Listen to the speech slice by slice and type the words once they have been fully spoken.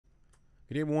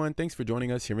Good day, everyone. Thanks for joining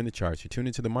us here in the charts. You're tuned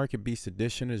into the Market Beast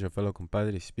edition. As your fellow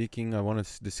compadre speaking, I want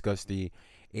to discuss the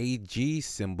AG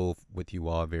symbol with you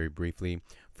all very briefly.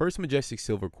 First, Majestic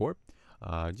Silver Corp.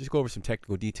 Just go over some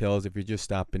technical details. If you're just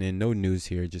stopping in, no news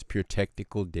here, just pure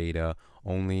technical data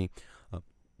only.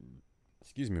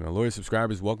 Excuse me, my loyal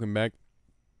subscribers, welcome back.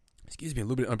 Excuse me, a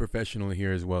little bit unprofessional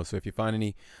here as well. So if you find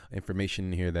any information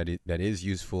in here that is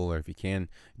useful, or if you can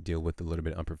deal with a little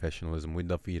bit of unprofessionalism, we'd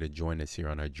love for you to join us here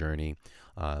on our journey.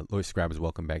 Loyal subscribers,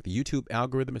 welcome back. The YouTube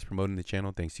algorithm is promoting the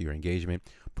channel thanks to your engagement,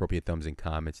 appropriate thumbs and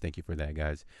comments. Thank you for that,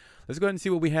 guys. Let's go ahead and see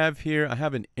what we have here. I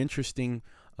have an interesting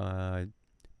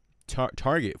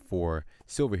target for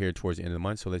silver here towards the end of the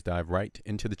month. So let's dive right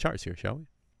into the charts here, shall we?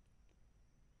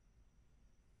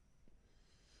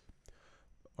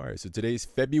 All right, so today's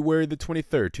February the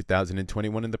 23rd,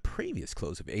 2021, and the previous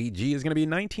close of AG is going to be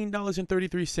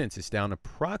 $19.33. It's down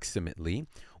approximately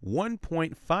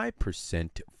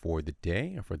 1.5% for the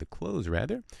day, or for the close,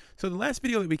 rather. So the last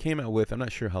video that we came out with, I'm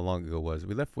not sure how long ago it was,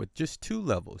 we left with just two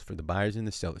levels for the buyers and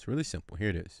the sellers. Really simple. Here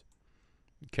it is.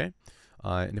 Okay.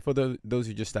 And for those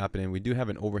who just stopping in, we do have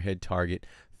an overhead target,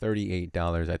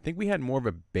 $38. I think we had more of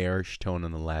a bearish tone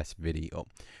on the last video.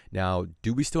 Now,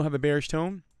 do we still have a bearish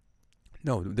tone?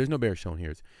 No, there's no bearish tone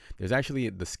here. There's actually,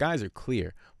 the skies are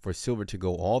clear for silver to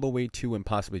go all the way to and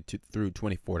possibly through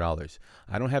 $24.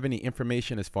 I don't have any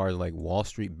information as far as like Wall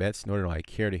Street bets, nor do I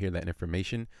care to hear that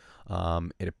information.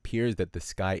 It appears that the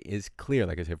sky is clear,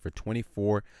 like I said, for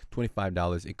 $24,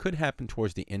 $25. It could happen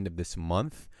towards the end of this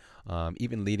month,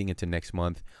 even leading into next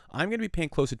month. I'm going to be paying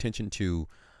close attention to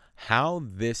how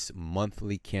this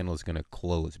monthly candle is going to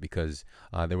close, because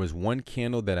there was one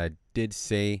candle that I did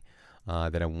say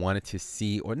that I wanted to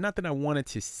see, or not that I wanted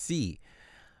to see.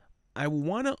 I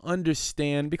want to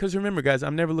understand, because remember, guys,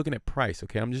 I'm never looking at price.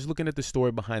 Okay, I'm just looking at the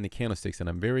story behind the candlesticks, and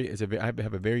I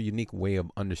have a very unique way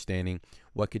of understanding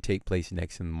what could take place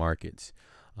next in the markets.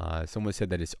 Someone said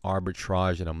that it's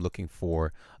arbitrage and I'm looking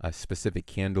for a specific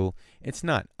candle. It's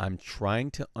not. I'm trying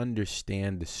to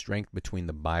understand the strength between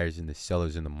the buyers and the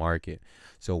sellers in the market.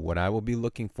 So what I will be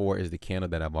looking for is the candle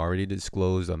that I've already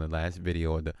disclosed on the last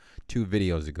video, or the 2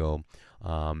 videos ago.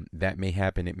 That may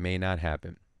happen. It may not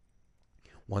happen.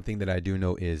 One thing that I do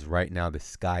know is right now the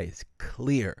sky is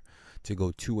clear to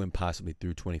go to and possibly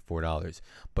through $24.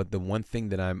 But the one thing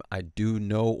that I do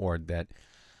know, or that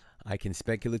I can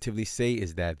speculatively say,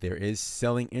 is that there is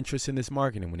selling interest in this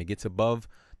market, and when it gets above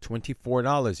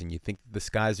 $24 and you think that the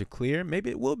skies are clear,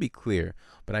 maybe it will be clear.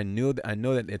 But I know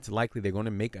that it's likely they're going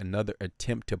to make another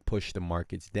attempt to push the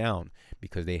markets down,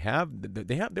 because they're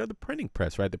the printing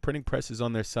press, right? The printing press is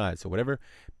on their side. So whatever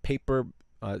paper,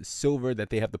 silver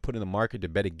that they have to put in the market to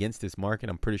bet against this market,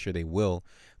 I'm pretty sure they will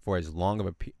for as long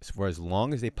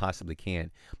as they possibly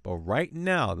can. But right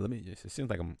now, it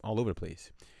seems like I'm all over the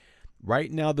place.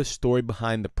 Right now, the story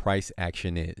behind the price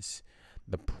action is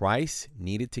the price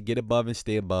needed to get above and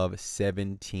stay above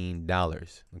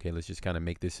 $17. Okay, let's just kind of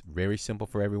make this very simple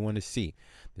for everyone to see.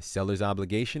 The seller's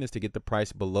obligation is to get the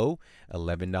price below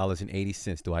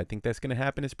 $11.80. Do I think that's going to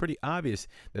happen? It's pretty obvious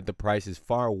that the price is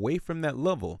far away from that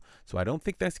level. So I don't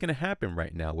think that's going to happen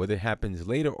right now. Whether it happens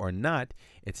later or not,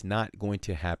 it's not going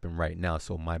to happen right now.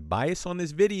 So my bias on this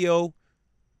video,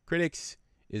 critics,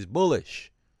 is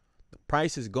bullish. The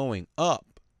price is going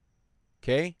up,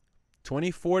 okay?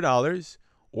 $24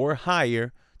 or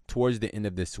higher towards the end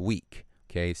of this week,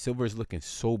 okay? Silver is looking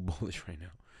so bullish right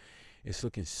now. It's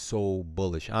looking so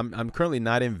bullish. I'm currently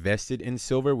not invested in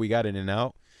silver. We got in and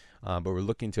out, but we're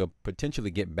looking to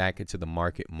potentially get back into the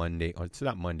market Monday. Or it's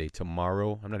not Monday,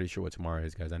 tomorrow. I'm not even sure what tomorrow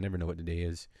is, guys. I never know what the day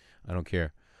is. I don't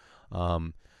care.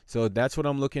 So that's what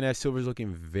I'm looking at. Silver's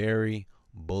looking very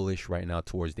bullish right now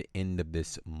towards the end of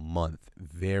this month.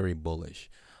 Very bullish.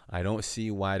 I don't see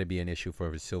why to be an issue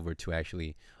for silver to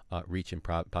actually reach and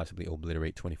possibly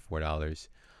obliterate $24.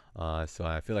 So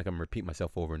I feel like I'm repeating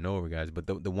myself over and over, guys. But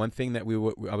the one thing that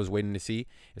I was waiting to see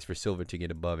is for silver to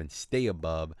get above and stay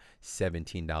above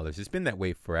 $17. It's been that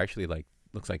way for actually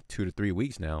looks like 2 to 3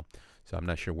 weeks now. So I'm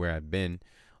not sure where I've been,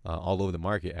 all over the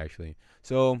market actually.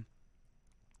 So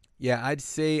yeah, I'd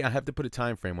say I have to put a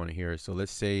time frame on it here. So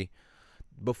let's say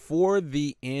before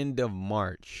the end of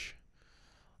March,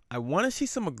 I want to see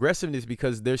some aggressiveness,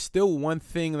 because there's still one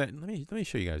thing that let me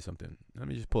show you guys something. Let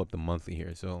me just pull up the monthly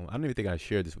here. So I don't even think I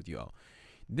shared this with you all.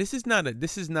 This is not a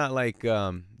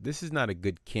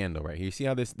good candle right here. You see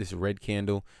how this red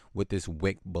candle with this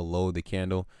wick below the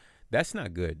candle, that's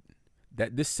not good.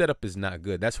 This setup is not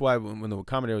good. That's why when the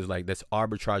commentator was like, that's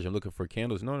arbitrage and looking for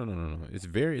candles. No. It's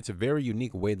a very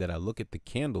unique way that I look at the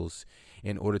candles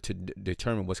in order to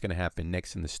determine what's going to happen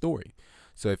next in the story.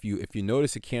 So if you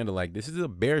notice a candle like this is a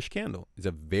bearish candle. It's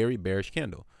a very bearish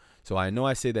candle. So I know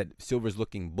I say that silver is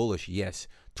looking bullish, yes,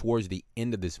 towards the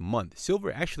end of this month.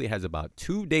 Silver actually has about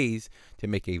 2 days to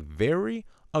make a very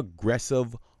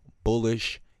aggressive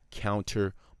bullish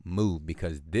counter move,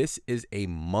 because this is a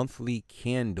monthly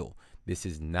candle. This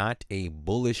is not a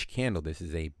bullish candle. This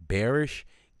is a bearish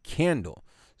candle.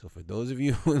 So for those of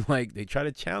you who like, they try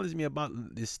to challenge me about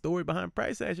this story behind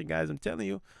price action, guys, I'm telling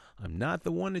you, I'm not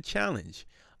the one to challenge.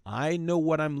 I know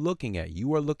what I'm looking at.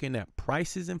 You are looking at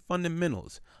prices and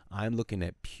fundamentals. I'm looking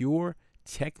at pure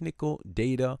technical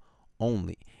data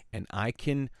only. And I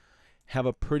can have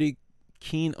a pretty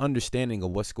keen understanding of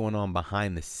what's going on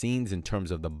behind the scenes in terms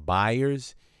of the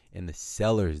buyers and the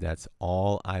sellers. That's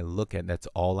all I look at. That's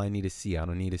all I need to see. I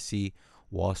don't need to see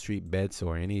Wall Street bets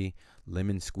or any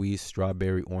lemon squeeze,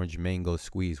 strawberry, orange, mango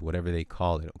squeeze, whatever they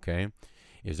call it, okay?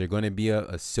 Is there going to be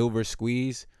a silver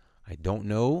squeeze? I don't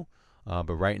know.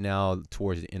 But right now,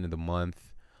 towards the end of the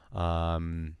month, I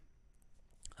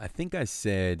think I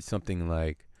said something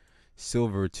like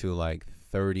silver to like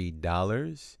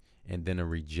 $30 and then a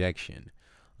rejection.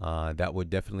 That would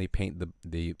definitely paint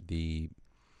the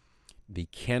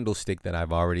candlestick that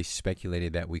I've already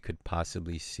speculated that we could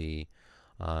possibly see.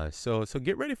 So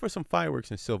get ready for some fireworks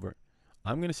in silver.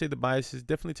 I'm going to say the bias is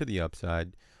definitely to the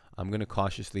upside. I'm going to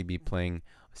cautiously be playing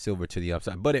silver to the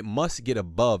upside, but it must get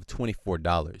above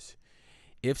 $24.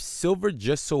 If silver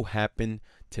just so happened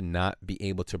to not be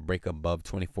able to break above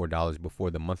 $24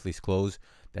 before the monthly's close,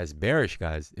 that's bearish,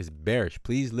 guys. It's bearish.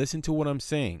 Please listen to what I'm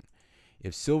saying.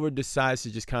 If silver decides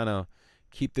to just kind of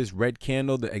keep this red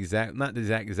candle not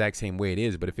the exact same way it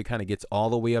is, but if it kind of gets all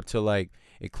the way up to like,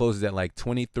 it closes at like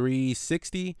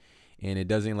 23.60 and it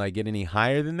doesn't like get any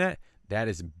higher than that, that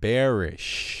is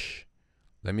bearish.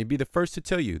 Let me be the first to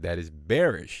tell you that is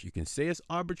bearish. You can say it's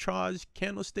arbitrage,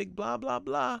 candlestick, blah, blah,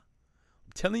 blah.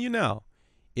 I'm telling you now,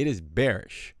 it is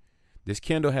bearish. This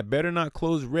candle had better not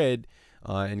close red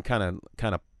and kind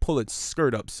of pull its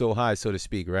skirt up so high, so to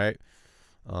speak, right?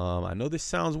 I know this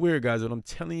sounds weird, guys, but I'm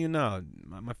telling you now,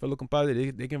 my fellow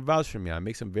compositors, they can vouch for me. I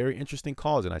make some very interesting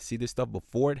calls, and I see this stuff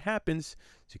before it happens,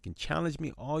 so you can challenge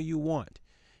me all you want.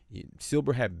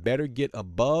 Silver had better get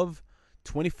above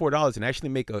 $24 and actually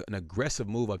make an aggressive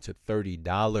move up to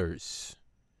 $30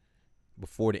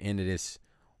 before the end of this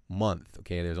month.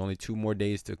 Okay, there's only 2 more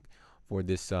days for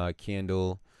this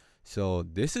candle, so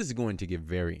this is going to get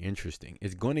very interesting.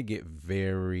 It's going to get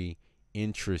very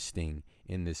interesting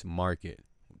in this market.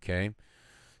 Okay,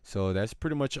 so that's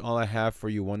pretty much all I have for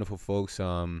you, wonderful folks.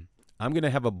 I'm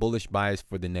gonna have a bullish bias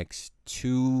for the next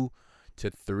 2 to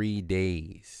 3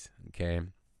 days. Okay,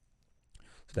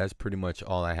 so that's pretty much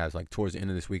all I have. Like towards the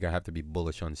end of this week, I have to be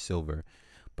bullish on silver.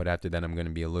 But after that, I'm going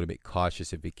to be a little bit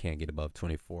cautious if it can't get above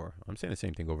 24. I'm saying the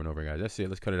same thing over and over, guys. That's it.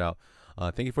 Let's cut it out.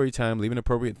 Thank you for your time. Leave an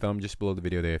appropriate thumb just below the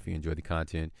video there if you enjoyed the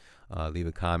content. Leave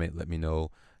a comment. Let me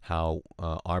know how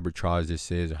arbitrage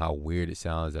this is, or how weird it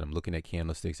sounds that I'm looking at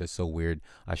candlesticks. That's so weird.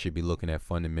 I should be looking at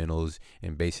fundamentals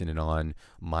and basing it on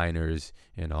minors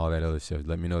and all that other stuff.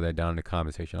 Let me know that down in the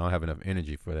comment section. I don't have enough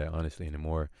energy for that, honestly,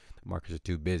 anymore. The markets are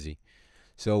too busy.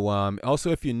 So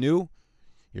also, if you're new,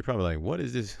 you're probably like, what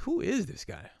is this? Who is this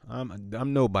guy?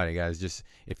 I'm nobody, guys. Just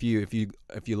if you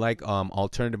like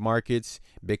alternative markets,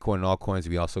 Bitcoin and altcoins,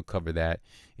 we also cover that.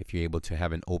 If you're able to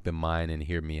have an open mind and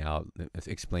hear me out, let's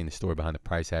explain the story behind the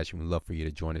price action. We'd love for you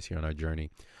to join us here on our journey.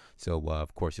 So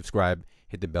of course, subscribe,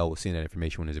 hit the bell. We'll see that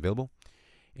information when it's available.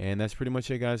 And that's pretty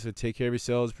much it, guys. So take care of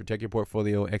yourselves, protect your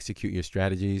portfolio, execute your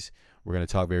strategies. We're gonna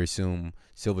talk very soon.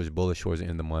 Silver's bullish towards the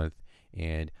end of the month,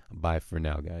 and bye for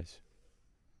now, guys.